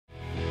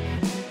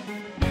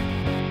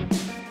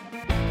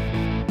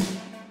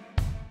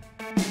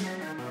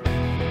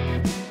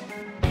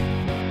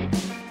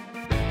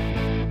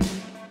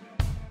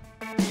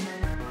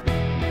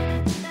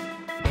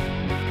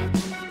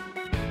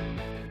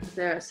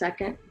there a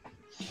second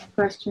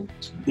question?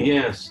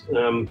 Yes.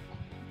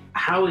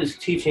 How is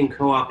teaching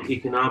co-op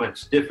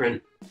economics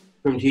different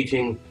from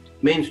teaching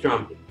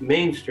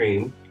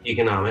mainstream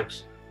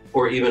economics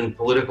or even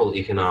political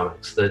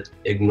economics that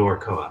ignore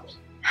co-ops?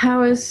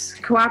 How is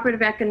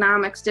cooperative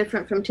economics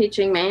different from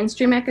teaching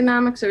mainstream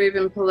economics or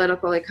even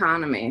political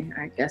economy?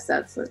 I guess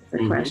that's what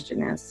the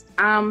question is.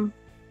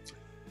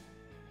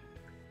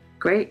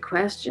 Great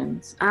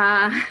questions.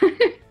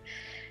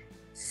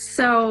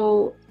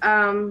 So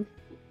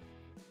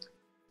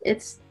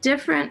it's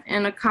different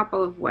in a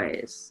couple of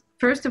ways.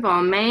 First of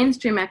all,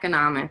 mainstream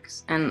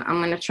economics, and I'm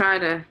going to try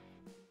to,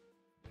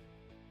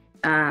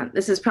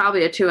 this is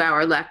probably a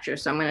 2-hour lecture,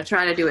 so I'm going to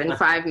try to do it in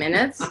 5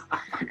 minutes.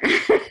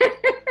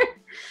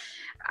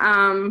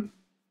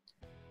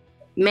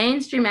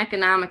 Mainstream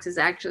economics is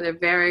actually a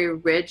very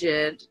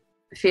rigid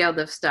field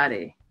of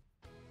study.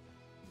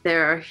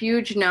 There are a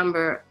huge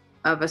number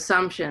of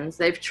assumptions.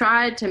 They've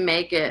tried to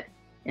make it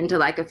into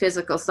like a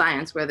physical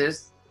science where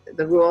there's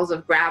the rules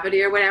of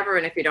gravity or whatever,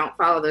 and if you don't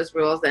follow those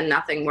rules, then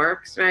nothing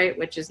works, right?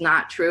 Which is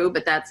not true,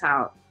 but that's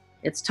how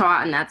it's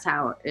taught and that's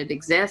how it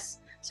exists.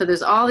 So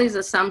there's all these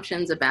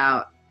assumptions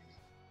about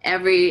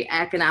every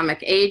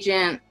economic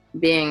agent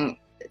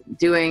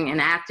doing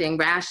and acting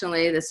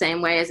rationally the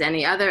same way as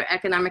any other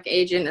economic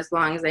agent as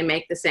long as they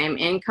make the same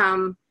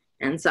income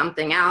and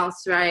something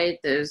else, right?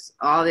 There's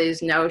all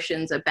these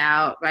notions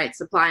about, right,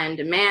 supply and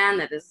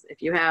demand. That is,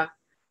 if you have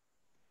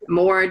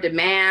more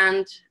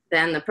demand,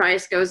 then the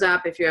price goes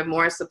up. If you have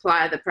more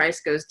supply, the price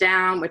goes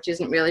down, which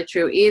isn't really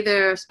true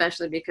either,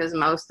 especially because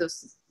most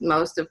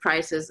of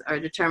prices are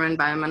determined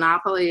by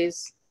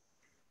monopolies.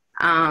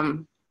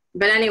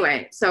 But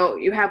anyway, so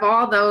you have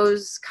all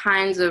those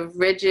kinds of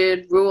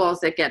rigid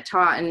rules that get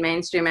taught in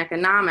mainstream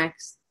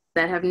economics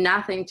that have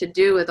nothing to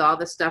do with all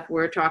the stuff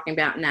we're talking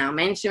about now.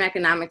 Mainstream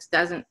economics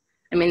doesn't,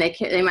 I mean,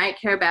 they might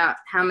care about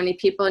how many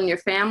people in your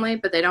family,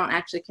 but they don't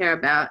actually care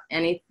about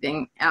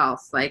anything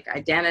else, like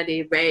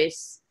identity,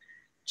 race,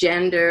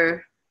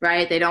 gender,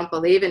 right? They don't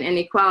believe in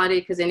inequality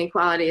because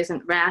inequality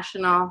isn't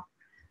rational.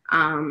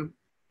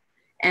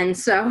 And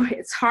so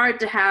it's hard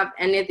to have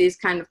any of these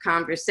kind of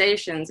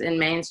conversations in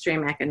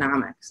mainstream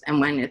economics. And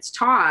when it's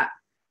taught,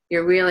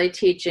 you're really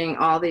teaching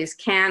all these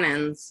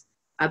canons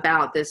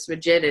about this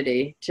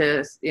rigidity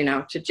to, you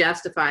know, to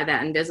justify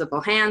that invisible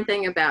hand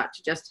thing, to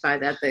justify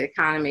that the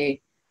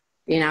economy,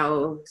 you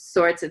know,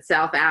 sorts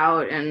itself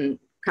out and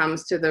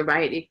comes to the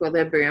right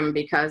equilibrium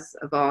because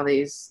of all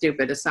these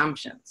stupid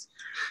assumptions.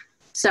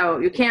 So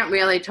you can't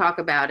really talk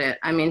about it.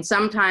 I mean,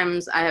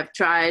 sometimes I have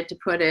tried to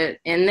put it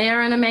in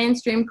there in a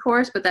mainstream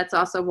course, but that's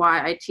also why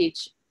I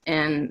teach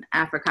in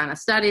Africana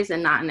Studies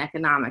and not in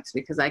economics,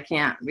 because I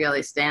can't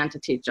really stand to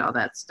teach all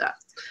that stuff.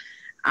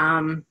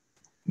 How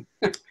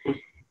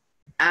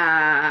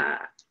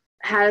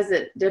is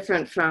it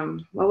different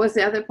from, what was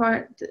the other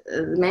part?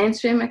 The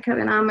mainstream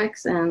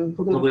economics and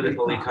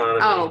political economy.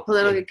 Oh,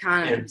 political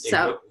economy. And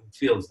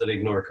fields that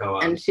ignore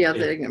co-ops. And fields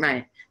that ignore,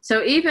 right.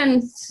 So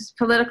even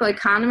political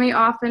economy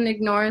often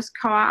ignores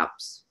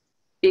co-ops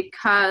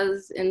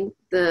because in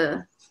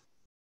the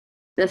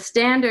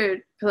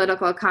standard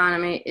political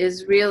economy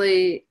is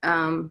really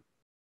a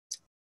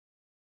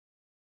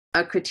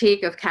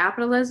critique of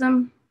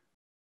capitalism,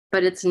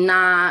 but it's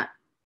not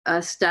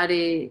a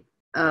study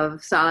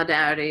of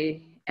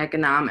solidarity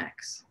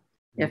economics,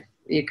 if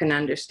you can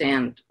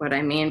understand what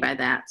I mean by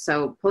that.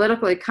 So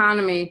political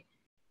economy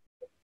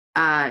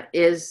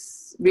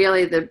is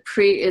really the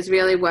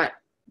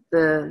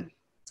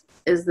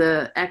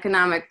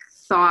economic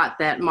thought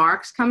that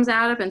Marx comes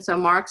out of, and so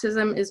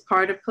Marxism is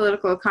part of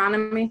political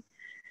economy.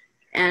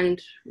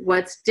 And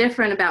what's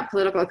different about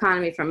political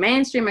economy from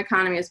mainstream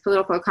economy is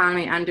political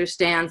economy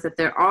understands that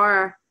there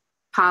are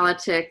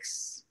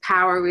politics,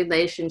 power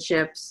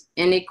relationships,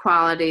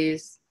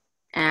 inequalities,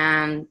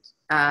 and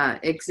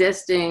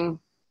existing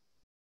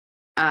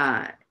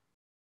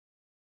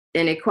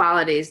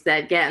inequalities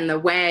that get in the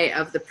way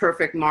of the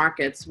perfect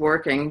markets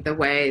working the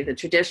way the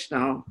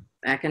traditional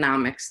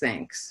economics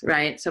thinks,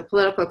 right? So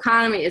political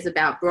economy is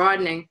about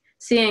broadening,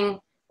 seeing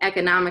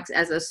economics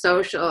as a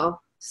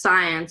social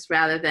science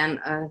rather than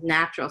a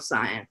natural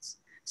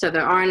science. So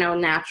there are no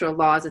natural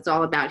laws. It's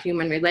all about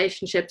human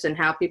relationships and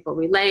how people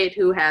relate,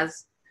 who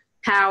has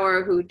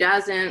power, who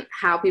doesn't,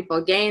 how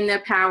people gain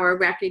their power,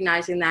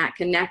 recognizing that,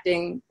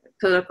 connecting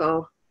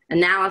political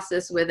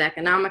analysis with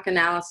economic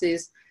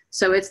analyses.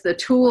 So it's the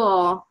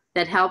tool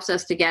that helps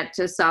us to get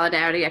to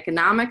solidarity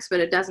economics,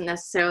 but it doesn't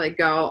necessarily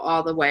go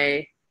all the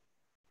way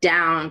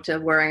down to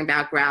worrying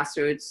about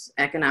grassroots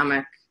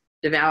economic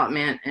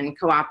development and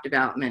co-op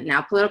development.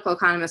 Now, political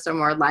economists are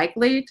more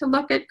likely to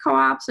look at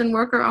co-ops and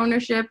worker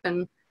ownership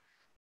and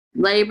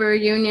labor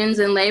unions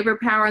and labor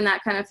power and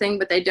that kind of thing,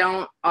 but they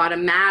don't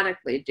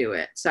automatically do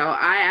it. So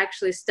I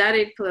actually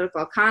studied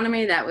political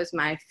economy. That was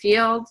my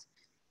field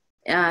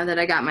that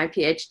I got my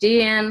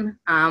PhD in,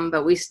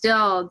 but we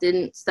still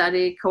didn't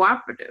study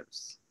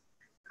cooperatives.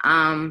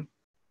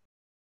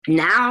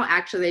 Now,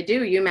 actually, they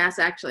do. UMass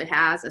actually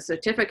has a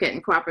certificate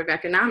in cooperative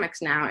economics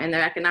now in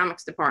their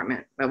economics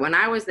department. But when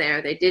I was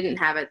there, they didn't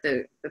have it.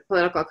 The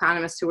political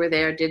economists who were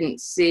there didn't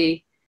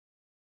see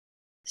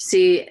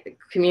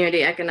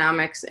community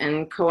economics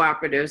and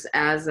cooperatives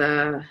as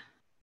a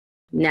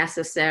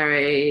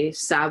necessary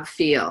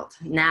subfield.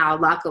 Now,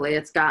 luckily,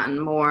 it's gotten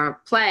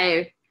more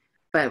play,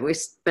 but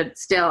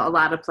still a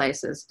lot of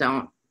places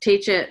don't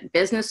teach it.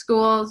 Business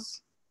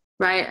schools,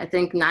 right? I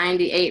think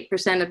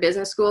 98% of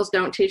business schools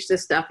don't teach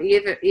this stuff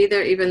either,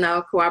 even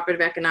though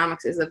cooperative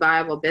economics is a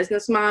viable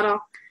business model.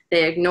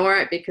 They ignore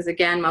it because,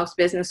 again, most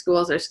business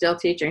schools are still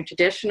teaching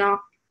traditional.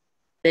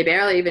 They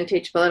barely even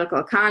teach political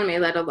economy,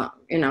 let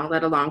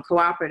alone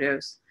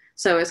cooperatives.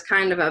 So it's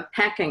kind of a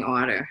pecking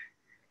order.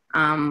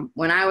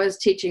 When I was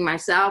teaching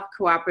myself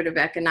cooperative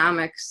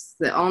economics,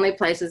 the only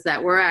places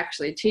that were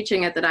actually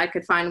teaching it that I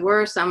could find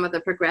were some of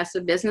the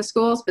progressive business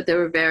schools, but there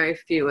were very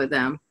few of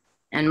them.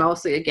 And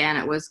mostly, again,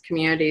 it was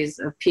communities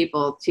of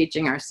people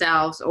teaching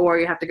ourselves, or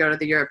you have to go to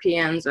the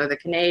Europeans or the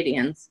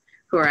Canadians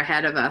who are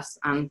ahead of us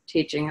on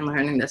teaching and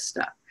learning this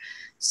stuff.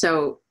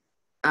 So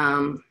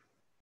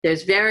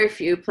there's very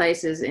few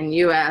places in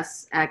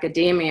US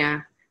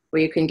academia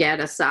where you can get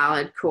a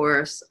solid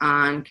course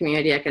on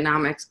community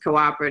economics,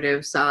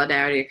 cooperative,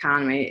 solidarity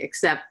economy,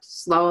 except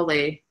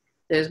slowly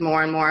there's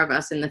more and more of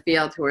us in the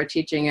field who are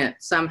teaching it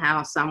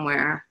somehow,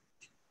 somewhere,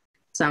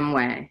 some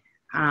way.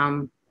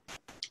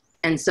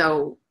 And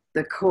so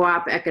the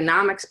co-op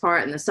economics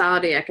part and the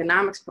solidarity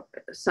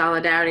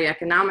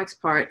economics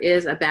part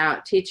is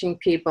about teaching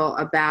people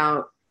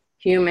about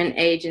human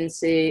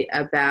agency,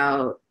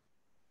 about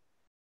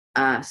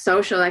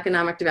social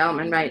economic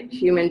development, right?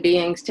 Human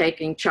beings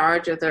taking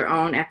charge of their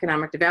own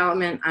economic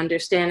development,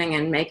 understanding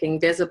and making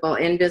visible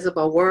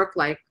invisible work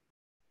like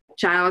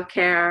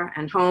childcare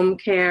and home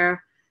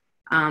care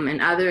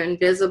and other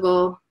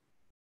invisible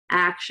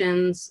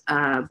actions,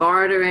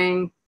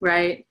 bartering,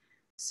 right?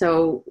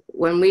 So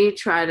when we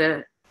try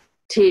to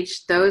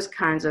teach those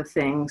kinds of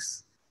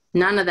things,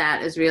 none of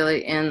that is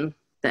really in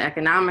the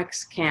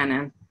economics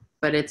canon,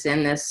 but it's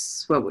in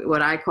this,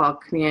 what I call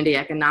community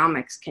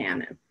economics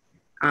canon.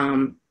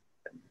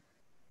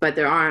 But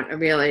there aren't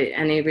really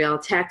any real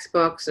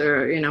textbooks,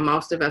 or,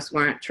 most of us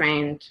weren't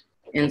trained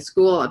in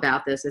school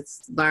about this.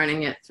 It's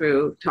learning it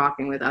through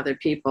talking with other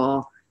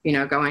people,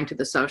 going to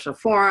the social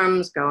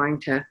forums, going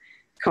to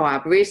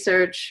co-op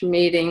research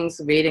meetings,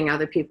 reading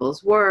other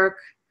people's work,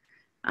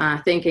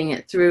 thinking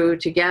it through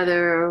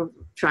together,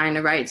 trying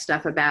to write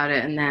stuff about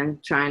it, and then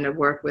trying to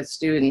work with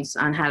students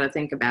on how to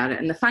think about it.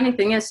 And the funny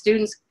thing is,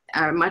 students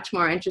are much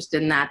more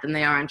interested in that than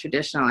they are in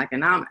traditional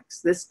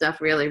economics. This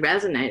stuff really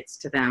resonates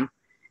to them,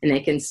 and they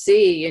can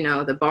see,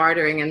 the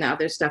bartering and the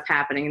other stuff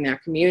happening in their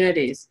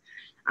communities.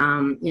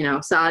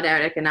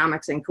 Solidarity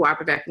economics and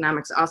cooperative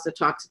economics also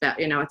talks about,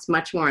 it's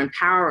much more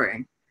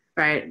empowering,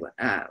 right?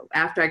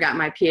 After I got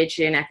my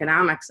PhD in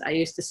economics, I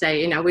used to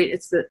say,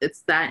 it's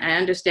that, I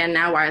understand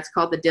now why it's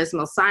called the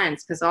dismal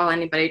science, because all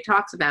anybody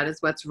talks about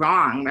is what's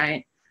wrong,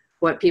 right?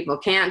 What people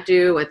can't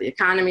do, what the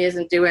economy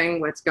isn't doing,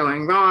 what's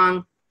going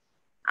wrong.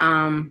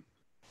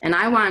 And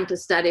I wanted to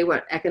study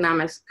what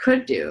economics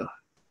could do.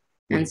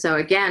 And so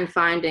again,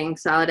 finding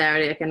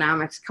solidarity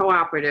economics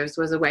cooperatives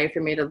was a way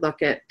for me to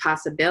look at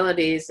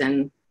possibilities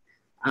and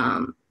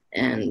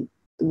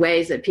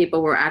ways that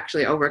people were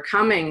actually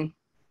overcoming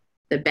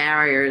the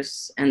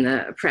barriers and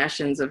the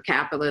oppressions of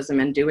capitalism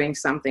and doing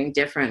something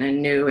different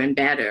and new and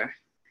better,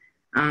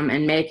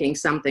 and making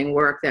something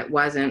work that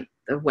wasn't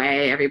the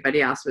way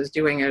everybody else was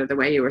doing it or the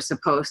way you were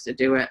supposed to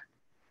do it.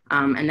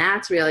 And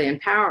that's really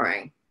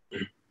empowering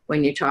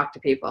when you talk to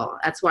people.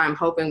 That's why I'm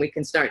hoping we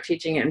can start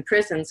teaching it in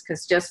prisons,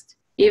 because just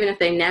even if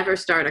they never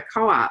start a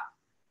co-op,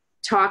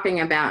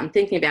 talking about and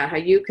thinking about how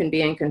you can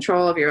be in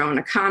control of your own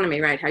economy,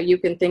 right? How you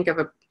can think of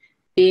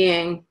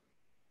being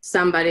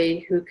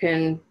somebody who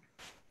can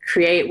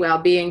create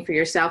well-being for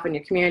yourself and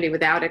your community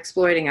without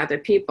exploiting other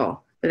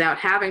people, without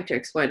having to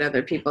exploit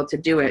other people to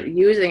do it,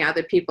 using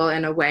other people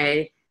in a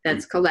way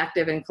that's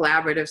collective and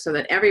collaborative so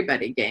that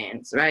everybody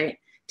gains, right?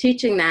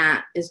 Teaching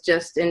that is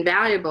just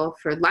invaluable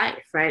for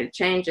life, right? It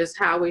changes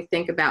how we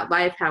think about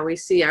life, how we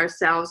see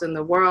ourselves in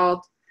the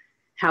world,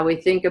 how we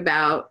think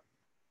about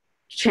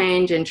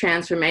change and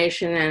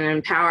transformation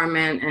and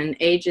empowerment and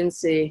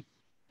agency.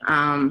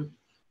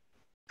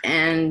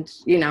 And,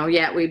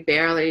 yet we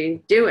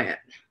barely do it.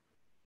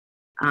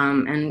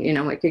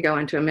 And, we could go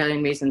into a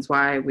million reasons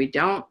why we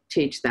don't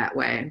teach that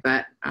way,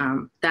 but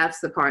that's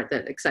the part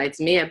that excites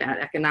me about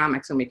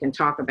economics, when we can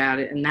talk about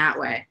it in that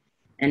way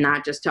and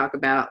not just talk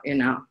about,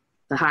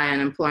 the high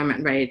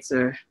unemployment rates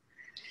or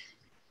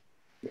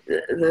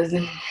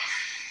the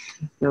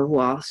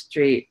Wall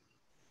Street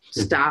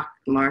stock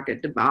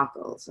market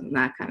debacles and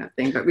that kind of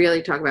thing, but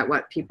really talk about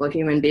what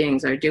human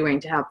beings are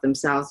doing to help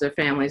themselves, their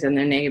families, and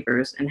their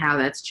neighbors, and how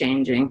that's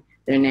changing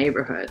their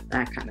neighborhood,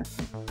 that kind of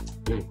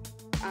thing.